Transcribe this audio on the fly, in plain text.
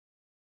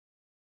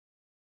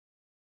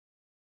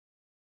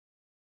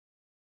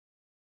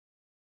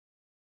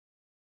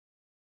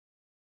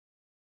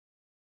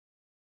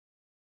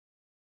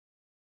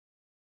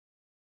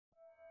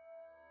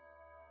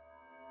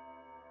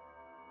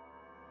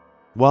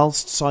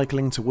Whilst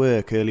cycling to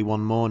work early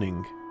one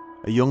morning,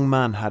 a young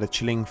man had a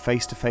chilling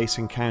face-to-face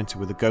encounter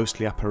with a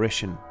ghostly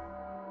apparition,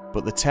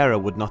 but the terror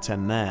would not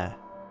end there.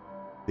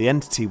 The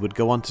entity would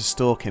go on to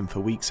stalk him for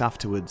weeks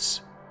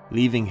afterwards,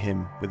 leaving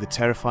him with a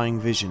terrifying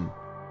vision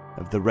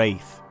of the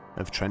Wraith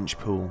of Trench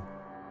Pool.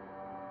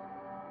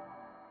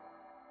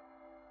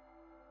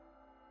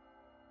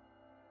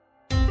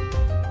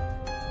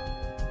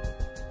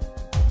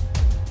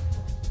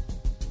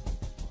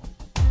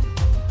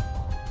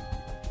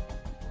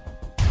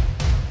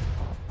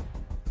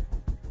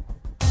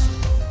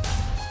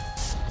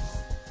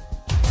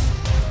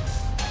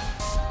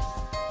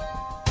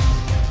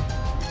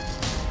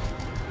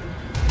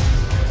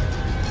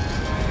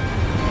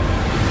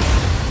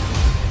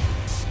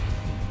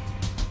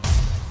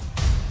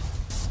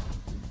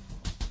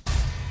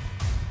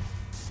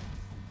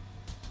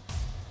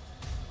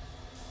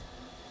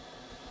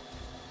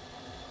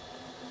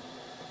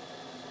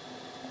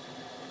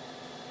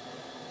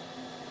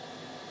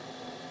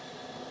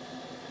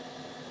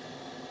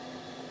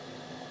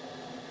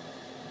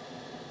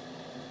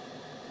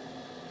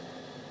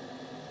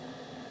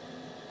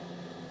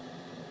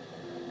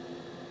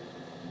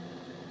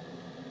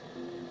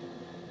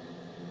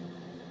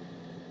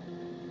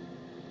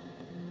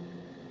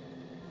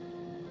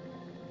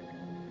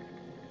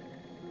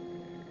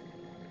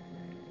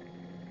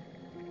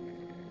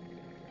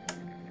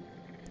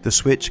 The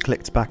switch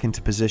clicked back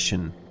into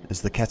position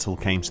as the kettle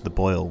came to the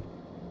boil.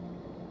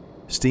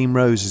 Steam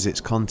rose as its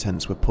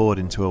contents were poured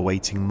into a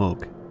waiting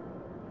mug,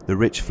 the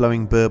rich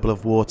flowing burble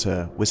of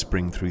water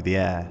whispering through the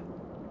air.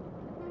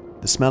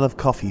 The smell of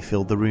coffee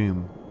filled the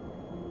room,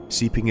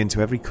 seeping into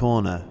every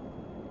corner,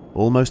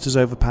 almost as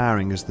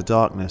overpowering as the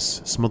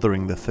darkness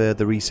smothering the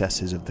further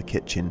recesses of the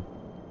kitchen.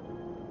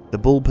 The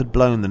bulb had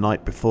blown the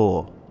night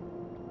before,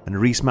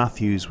 and Reece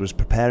Matthews was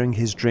preparing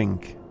his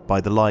drink by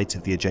the light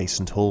of the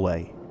adjacent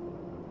hallway,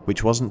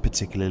 which wasn't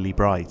particularly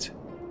bright,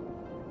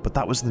 but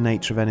that was the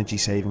nature of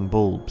energy-saving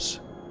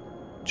bulbs,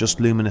 just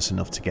luminous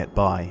enough to get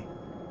by.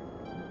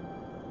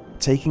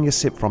 Taking a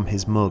sip from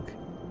his mug,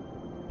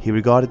 he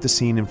regarded the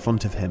scene in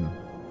front of him.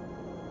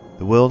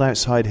 The world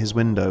outside his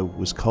window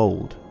was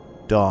cold,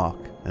 dark,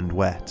 and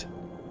wet.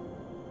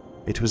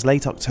 It was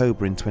late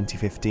October in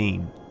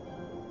 2015,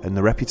 and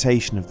the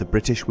reputation of the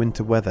British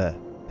winter weather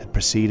had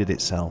preceded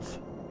itself.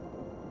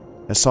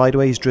 A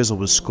sideways drizzle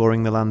was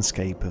scoring the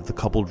landscape of the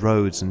cobbled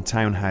roads and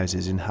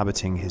townhouses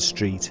inhabiting his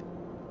street.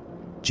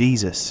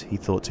 Jesus, he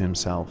thought to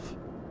himself,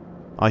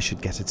 I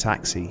should get a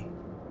taxi.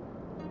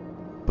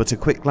 But a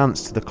quick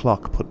glance to the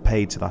clock put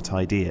paid to that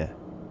idea.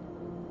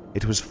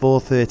 It was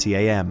 4:30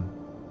 AM,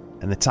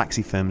 and the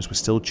taxi firms were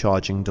still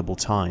charging double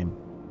time.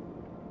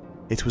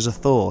 It was a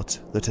thought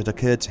that had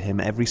occurred to him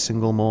every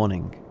single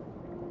morning,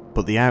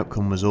 but the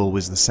outcome was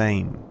always the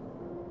same.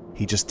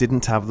 He just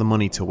didn't have the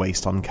money to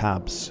waste on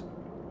cabs.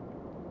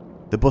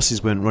 The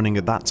buses weren't running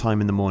at that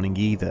time in the morning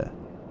either,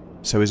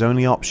 so his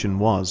only option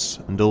was,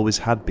 and always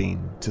had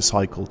been, to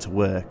cycle to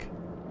work.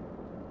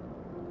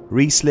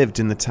 Reece lived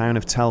in the town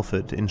of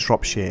Telford in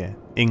Shropshire,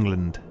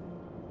 England,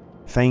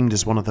 famed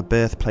as one of the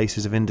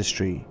birthplaces of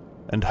industry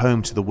and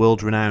home to the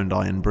world-renowned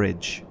Iron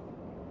Bridge.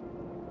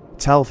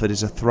 Telford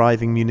is a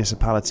thriving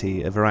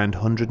municipality of around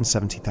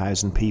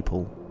 170,000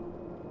 people,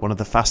 one of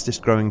the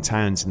fastest growing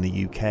towns in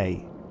the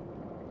UK.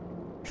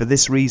 For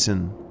this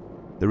reason,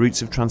 the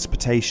routes of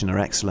transportation are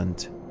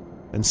excellent,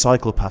 and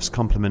cycle paths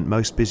complement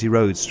most busy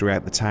roads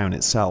throughout the town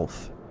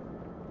itself.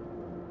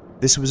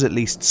 This was at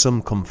least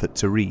some comfort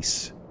to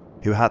Reece,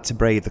 who had to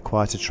brave the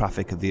quieter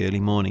traffic of the early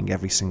morning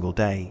every single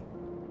day.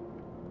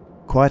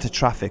 Quieter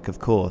traffic, of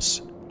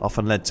course,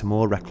 often led to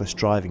more reckless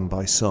driving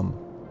by some,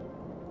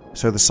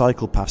 so the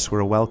cycle paths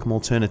were a welcome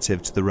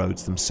alternative to the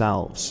roads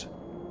themselves.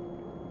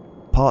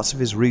 Parts of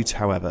his route,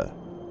 however,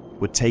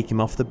 would take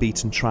him off the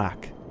beaten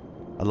track,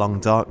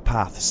 along dark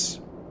paths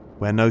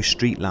where no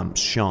street lamps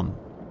shone.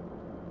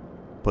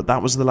 But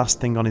that was the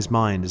last thing on his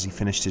mind as he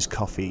finished his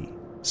coffee,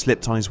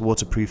 slipped on his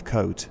waterproof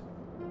coat,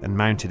 and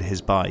mounted his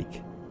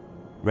bike,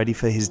 ready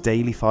for his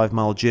daily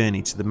 5-mile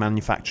journey to the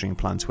manufacturing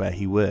plant where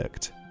he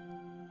worked.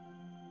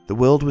 The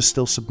world was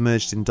still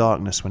submerged in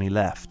darkness when he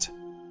left.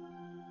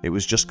 It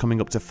was just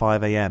coming up to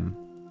 5 AM,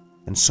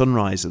 and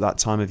sunrise at that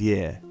time of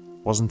year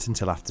wasn't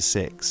until after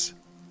 6.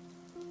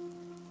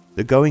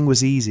 The going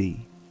was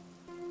easy.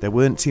 There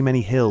weren't too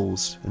many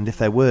hills, and if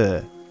there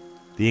were,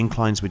 the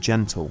inclines were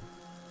gentle.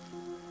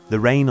 The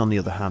rain, on the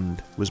other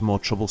hand, was more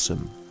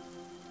troublesome.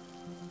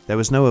 There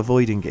was no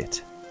avoiding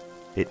it.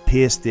 It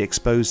pierced the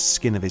exposed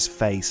skin of his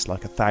face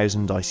like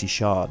 1,000 icy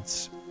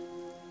shards.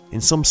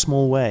 In some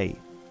small way,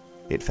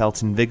 it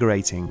felt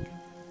invigorating.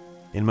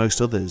 In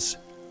most others,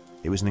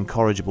 it was an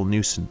incorrigible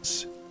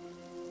nuisance.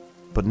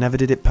 But never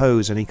did it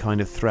pose any kind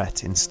of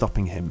threat in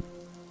stopping him.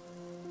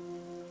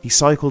 He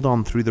cycled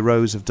on through the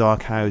rows of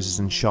dark houses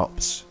and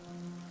shops.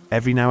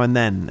 Every now and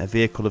then a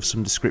vehicle of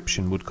some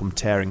description would come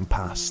tearing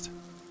past,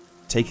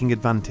 taking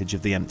advantage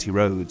of the empty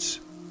roads.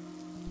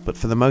 But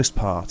for the most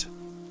part,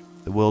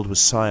 the world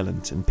was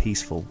silent and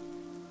peaceful.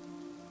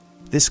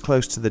 This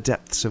close to the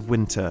depths of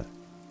winter,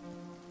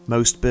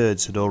 Most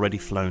birds had already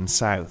flown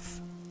south,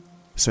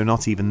 so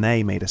not even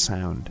they made a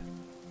sound.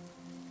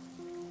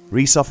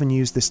 Reece often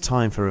used this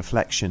time for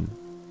reflection.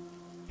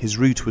 His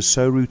route was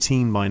so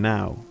routine by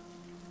now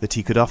that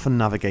he could often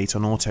navigate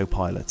on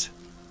autopilot,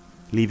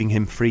 leaving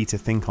him free to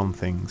think on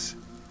things.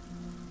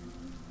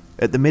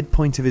 At the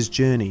midpoint of his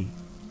journey,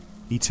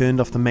 he turned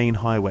off the main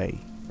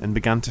highway and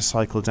began to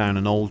cycle down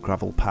an old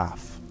gravel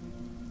path,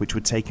 which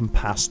would take him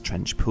past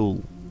Trench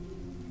Pool.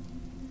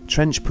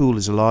 Trench Pool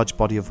is a large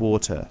body of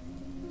water,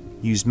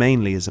 used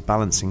mainly as a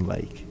balancing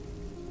lake,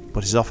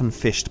 but is often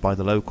fished by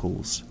the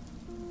locals.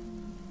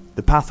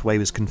 The pathway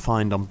was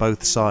confined on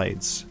both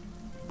sides,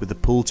 with the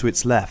pool to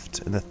its left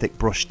and the thick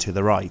brush to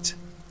the right,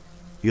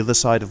 the other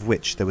side of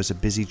which there was a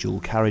busy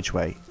dual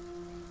carriageway.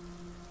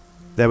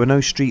 There were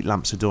no street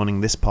lamps adorning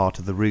this part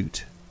of the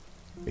route.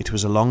 It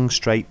was a long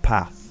straight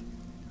path,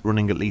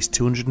 running at least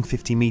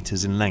 250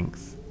 metres in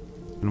length,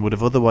 and would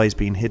have otherwise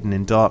been hidden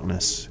in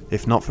darkness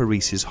if not for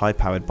Reece's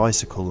high-powered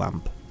bicycle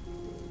lamp.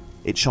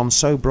 It shone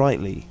so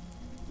brightly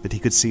that he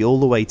could see all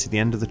the way to the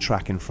end of the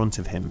track in front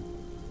of him.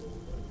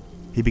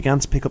 He began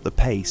to pick up the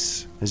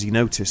pace as he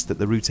noticed that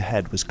the route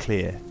ahead was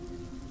clear.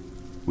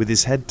 With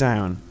his head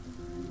down,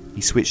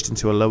 he switched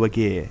into a lower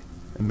gear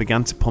and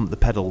began to pump the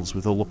pedals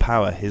with all the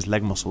power his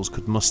leg muscles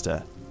could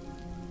muster.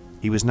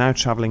 He was now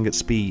travelling at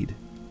speed,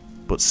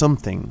 but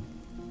something,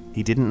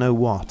 he didn't know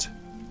what,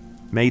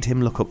 made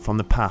him look up from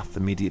the path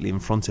immediately in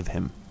front of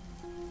him.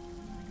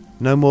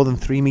 No more than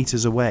 3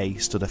 metres away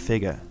stood a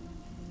figure.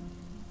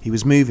 He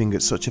was moving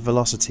at such a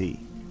velocity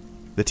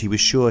that he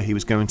was sure he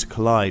was going to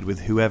collide with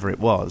whoever it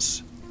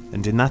was,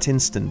 and in that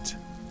instant,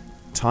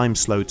 time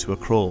slowed to a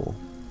crawl,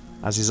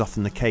 as is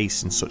often the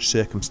case in such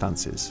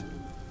circumstances.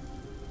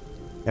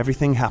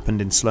 Everything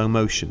happened in slow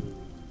motion,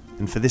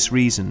 and for this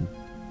reason,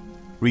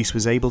 Reece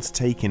was able to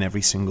take in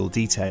every single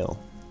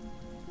detail.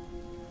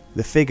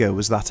 The figure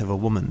was that of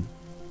a woman,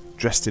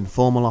 dressed in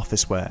formal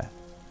office wear,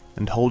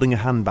 and holding a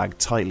handbag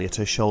tightly at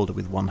her shoulder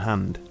with one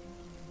hand.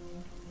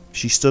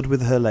 She stood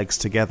with her legs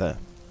together,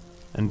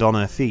 and on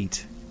her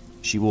feet,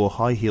 she wore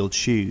high-heeled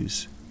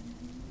shoes.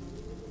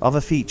 Of her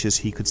features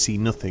he could see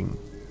nothing.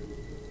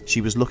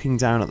 She was looking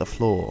down at the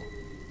floor,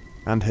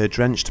 and her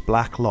drenched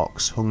black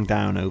locks hung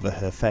down over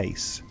her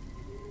face.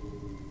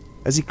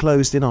 As he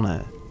closed in on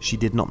her, she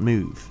did not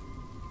move.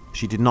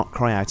 She did not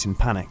cry out in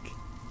panic.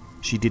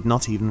 She did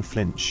not even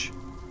flinch.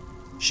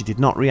 She did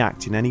not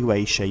react in any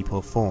way, shape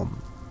or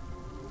form.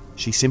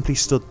 She simply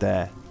stood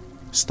there,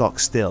 stock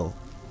still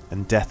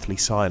and deathly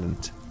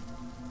silent.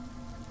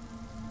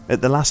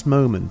 At the last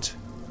moment,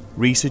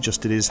 Reece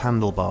adjusted his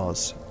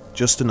handlebars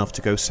just enough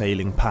to go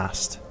sailing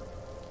past,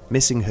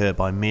 missing her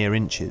by mere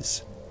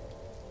inches,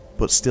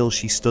 but still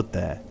she stood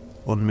there,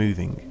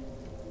 unmoving.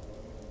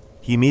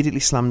 He immediately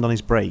slammed on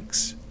his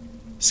brakes,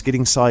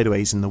 skidding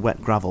sideways in the wet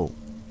gravel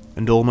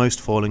and almost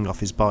falling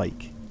off his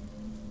bike.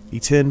 He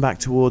turned back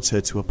towards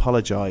her to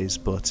apologise,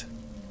 but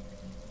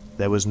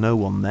there was no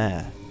one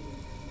there.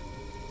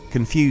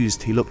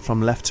 Confused, he looked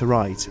from left to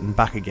right and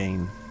back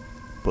again,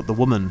 but the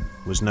woman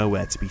was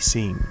nowhere to be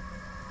seen.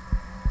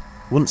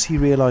 Once he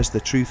realised the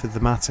truth of the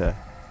matter,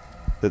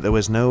 that there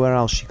was nowhere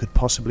else she could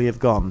possibly have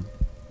gone,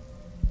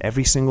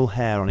 every single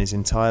hair on his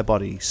entire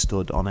body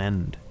stood on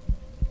end.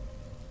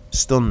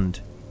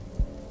 Stunned,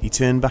 he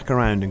turned back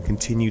around and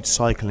continued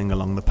cycling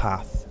along the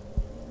path,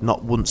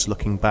 not once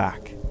looking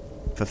back,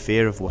 for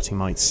fear of what he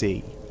might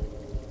see.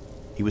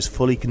 He was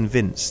fully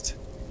convinced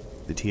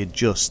that he had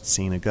just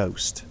seen a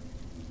ghost.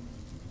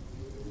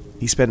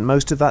 He spent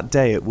most of that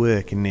day at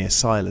work in near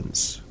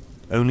silence,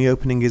 only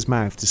opening his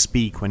mouth to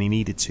speak when he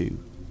needed to,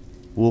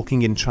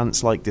 walking in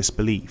trance-like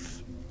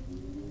disbelief.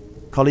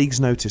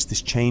 Colleagues noticed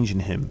this change in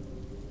him,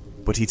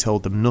 but he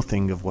told them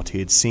nothing of what he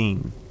had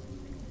seen.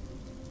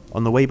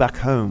 On the way back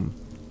home,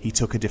 he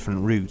took a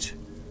different route,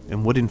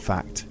 and would in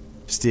fact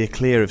steer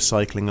clear of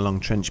cycling along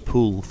Trench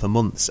Pool for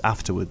months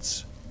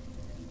afterwards.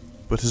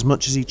 But as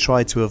much as he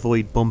tried to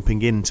avoid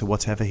bumping into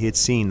whatever he had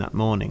seen that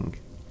morning,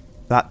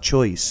 that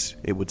choice,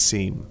 it would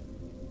seem,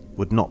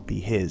 would not be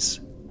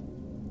his.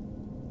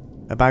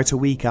 About a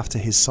week after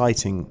his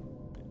sighting,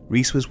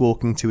 Reece was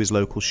walking to his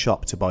local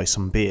shop to buy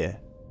some beer.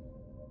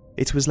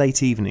 It was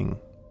late evening,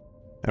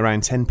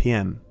 around 10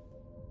 PM,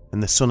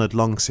 and the sun had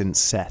long since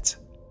set.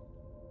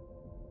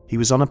 He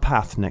was on a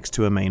path next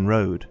to a main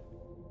road,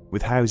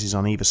 with houses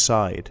on either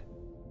side,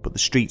 but the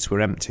streets were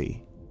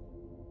empty.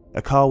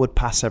 A car would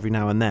pass every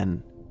now and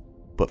then,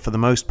 but for the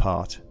most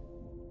part,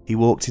 he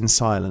walked in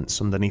silence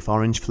underneath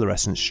orange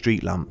fluorescent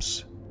street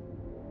lamps.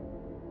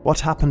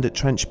 What happened at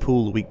Trench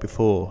Pool the week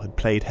before had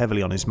played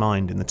heavily on his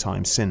mind in the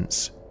time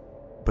since,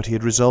 but he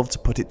had resolved to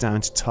put it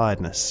down to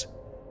tiredness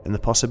and the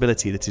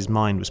possibility that his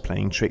mind was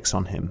playing tricks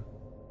on him.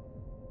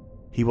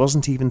 He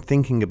wasn't even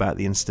thinking about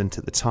the incident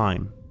at the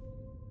time.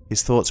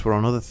 His thoughts were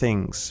on other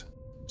things,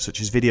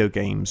 such as video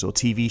games or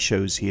TV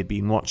shows he had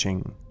been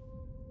watching.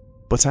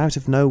 But out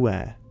of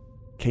nowhere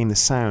came the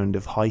sound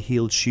of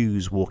high-heeled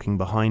shoes walking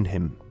behind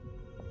him,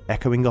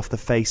 echoing off the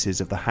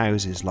faces of the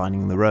houses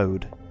lining the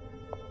road.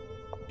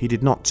 He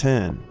did not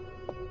turn.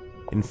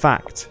 In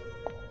fact,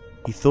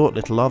 He thought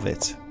little of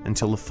it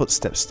until the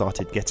footsteps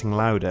started getting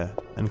louder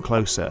and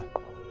closer.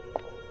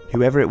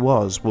 Whoever it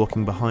was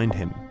walking behind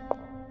him,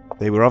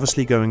 they were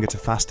obviously going at a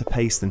faster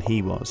pace than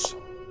he was,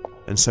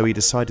 and so he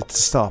decided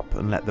to stop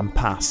and let them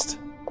past,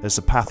 as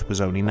the path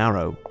was only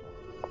narrow.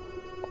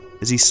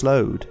 As he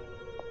slowed,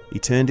 he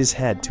turned his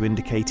head to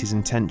indicate his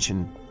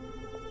intention,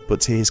 but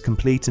to his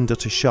complete and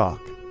utter shock,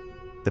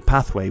 the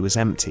pathway was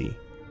empty,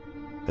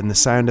 and the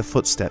sound of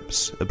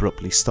footsteps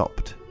abruptly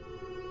stopped.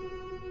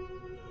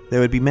 There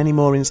would be many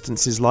more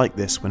instances like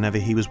this whenever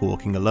he was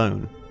walking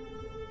alone,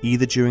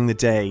 either during the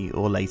day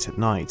or late at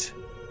night,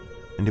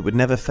 and it would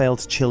never fail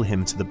to chill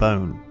him to the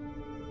bone.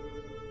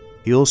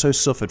 He also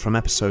suffered from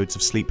episodes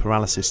of sleep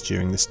paralysis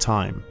during this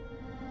time,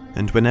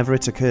 and whenever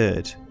it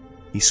occurred,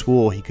 he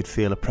swore he could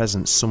feel a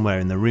presence somewhere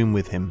in the room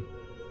with him,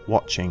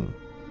 watching.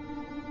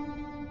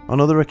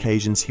 On other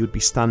occasions he would be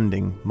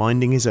standing,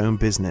 minding his own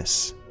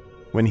business,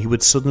 when he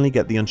would suddenly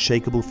get the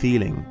unshakable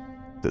feeling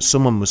that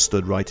someone was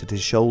stood right at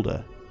his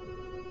shoulder.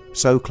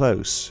 So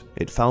close,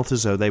 it felt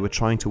as though they were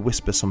trying to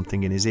whisper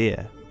something in his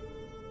ear,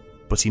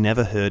 but he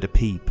never heard a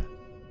peep.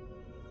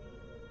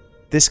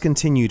 This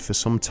continued for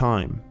some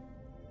time,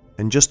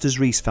 and just as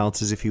Reece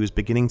felt as if he was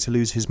beginning to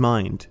lose his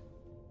mind,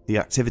 the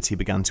activity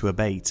began to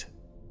abate.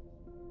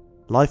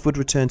 Life would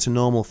return to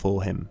normal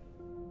for him,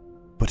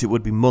 but it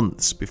would be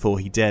months before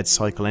he dared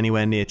cycle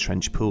anywhere near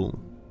Trench Pool.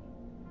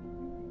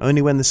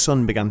 Only when the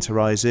sun began to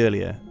rise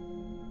earlier,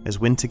 as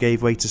winter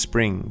gave way to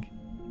spring,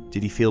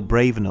 did he feel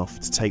brave enough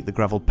to take the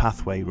gravelled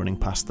pathway running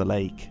past the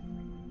lake.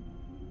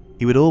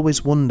 He would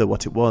always wonder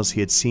what it was he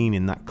had seen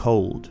in that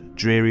cold,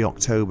 dreary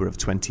October of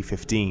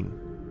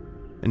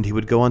 2015, and he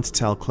would go on to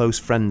tell close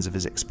friends of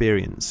his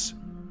experience.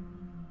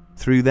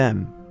 Through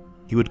them,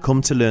 he would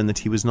come to learn that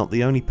he was not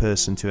the only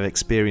person to have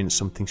experienced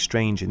something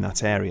strange in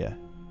that area.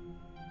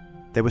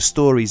 There were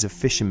stories of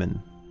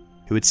fishermen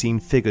who had seen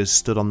figures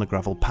stood on the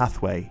gravel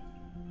pathway,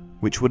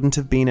 which wouldn't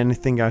have been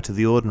anything out of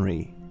the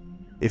ordinary,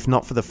 if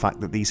not for the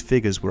fact that these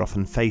figures were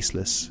often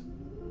faceless,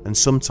 and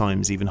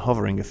sometimes even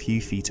hovering a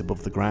few feet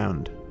above the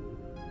ground.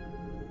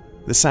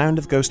 The sound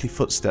of ghostly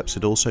footsteps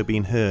had also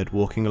been heard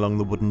walking along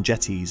the wooden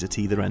jetties at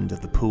either end of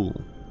the pool,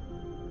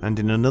 and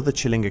in another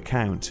chilling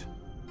account,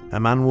 a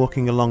man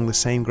walking along the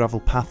same gravel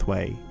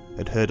pathway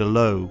had heard a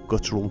low,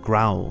 guttural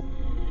growl,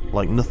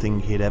 like nothing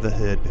he had ever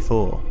heard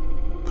before,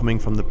 coming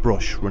from the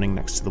brush running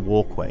next to the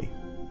walkway.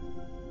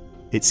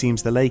 It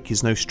seems the lake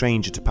is no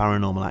stranger to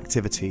paranormal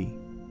activity,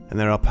 and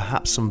there are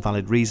perhaps some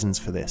valid reasons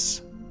for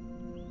this.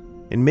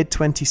 In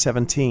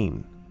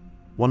mid-2017,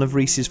 one of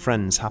Reece's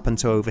friends happened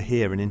to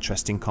overhear an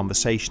interesting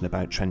conversation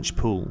about Trench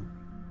Pool.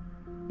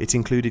 It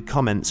included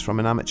comments from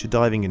an amateur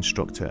diving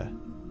instructor,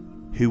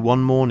 who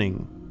one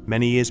morning,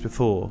 many years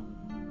before,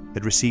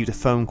 had received a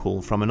phone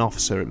call from an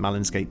officer at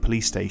Mallinsgate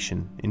Police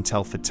Station in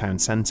Telford Town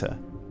Centre.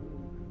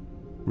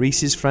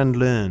 Reece's friend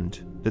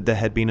learned that there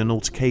had been an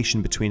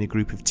altercation between a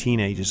group of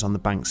teenagers on the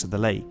banks of the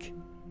lake,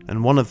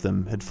 and one of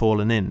them had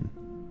fallen in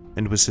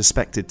and was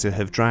suspected to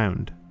have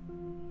drowned.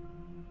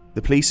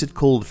 The police had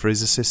called for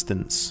his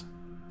assistance,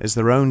 as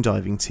their own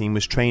diving team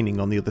was training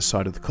on the other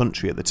side of the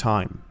country at the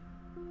time.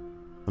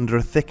 Under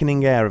a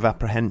thickening air of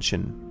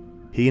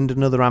apprehension, he and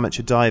another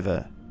amateur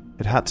diver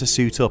had to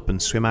suit up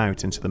and swim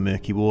out into the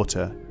murky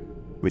water,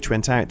 which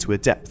went out to a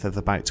depth of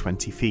about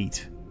 20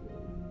 feet.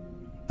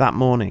 That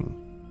morning,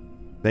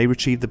 they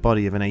retrieved the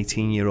body of an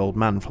 18-year-old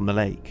man from the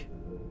lake,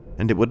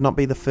 and it would not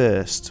be the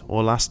first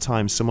or last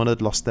time someone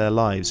had lost their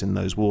lives in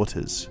those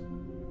waters.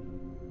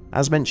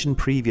 As mentioned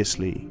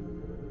previously,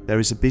 there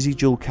is a busy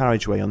dual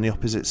carriageway on the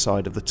opposite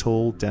side of the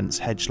tall, dense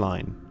hedge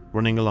line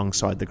running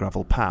alongside the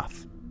gravel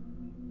path.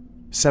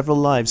 Several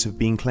lives have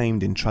been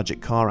claimed in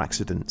tragic car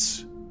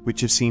accidents,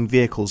 which have seen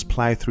vehicles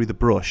plough through the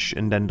brush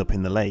and end up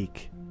in the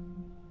lake.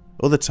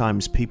 Other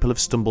times people have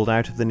stumbled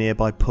out of the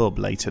nearby pub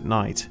late at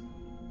night,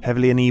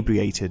 heavily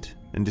inebriated,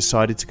 and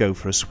decided to go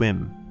for a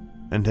swim,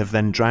 and have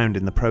then drowned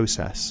in the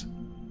process.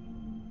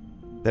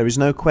 There is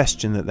no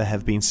question that there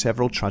have been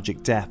several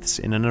tragic deaths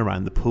in and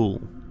around the pool.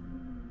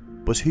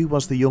 But who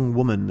was the young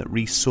woman that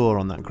Reece saw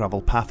on that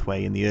gravel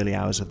pathway in the early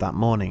hours of that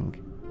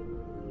morning?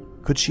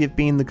 Could she have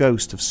been the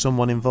ghost of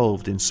someone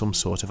involved in some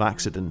sort of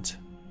accident?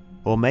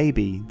 Or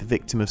maybe the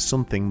victim of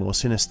something more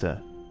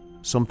sinister,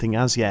 something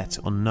as yet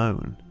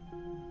unknown?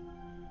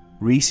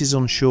 Reece is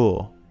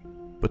unsure,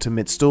 but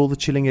amidst all the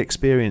chilling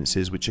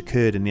experiences which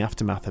occurred in the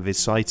aftermath of his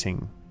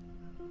sighting,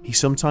 he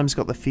sometimes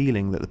got the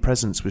feeling that the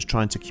presence was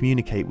trying to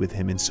communicate with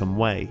him in some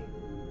way.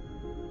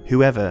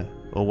 Whoever,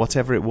 or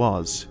whatever it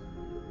was,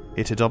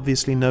 it had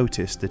obviously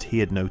noticed that he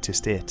had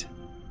noticed it,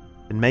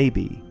 and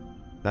maybe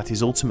that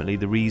is ultimately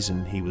the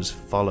reason he was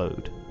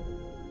followed.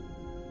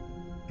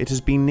 It has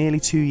been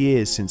nearly 2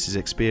 years since his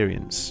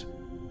experience,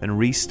 and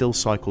Reece still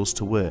cycles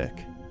to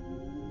work.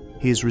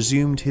 He has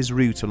resumed his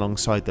route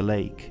alongside the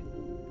lake,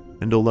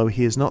 and although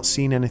he has not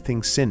seen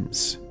anything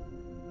since,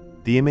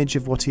 the image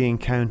of what he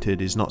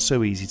encountered is not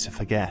so easy to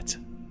forget.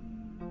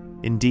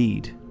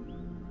 Indeed,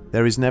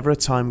 there is never a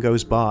time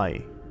goes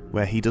by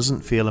where he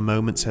doesn't feel a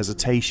moment's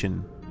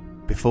hesitation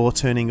before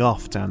turning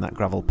off down that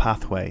gravel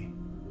pathway.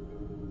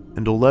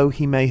 and although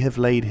he may have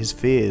laid his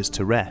fears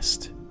to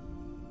rest,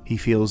 he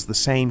feels the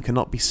same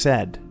cannot be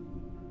said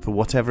for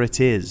whatever it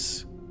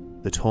is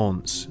that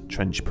haunts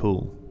Trench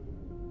Pool.